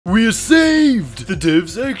We are saved! The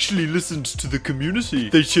devs actually listened to the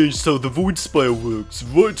community. They changed how the Void Spire works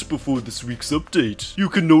right before this week's update. You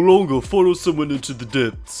can no longer follow someone into the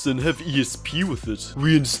depths and have ESP with it.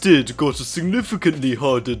 We instead got a significantly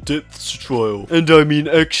harder depths trial. And I mean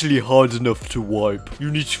actually hard enough to wipe.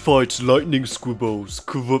 You need to fight lightning squibbles,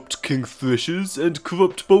 corrupt king threshers, and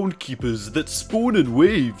corrupt bone keepers that spawn in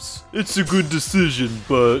waves. It's a good decision,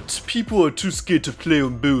 but people are too scared to play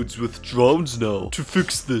on builds with drowns now. To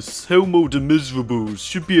fix this, Hell Mode and Miserables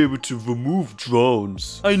should be able to remove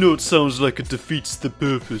drowns. I know it sounds like it defeats the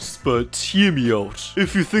purpose, but hear me out.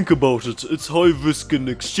 If you think about it, it's high risk in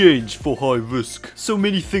exchange for high risk. So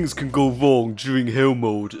many things can go wrong during Hell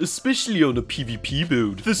Mode, especially on a PvP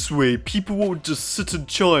build. This way, people won't just sit and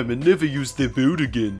chime and never use their build again.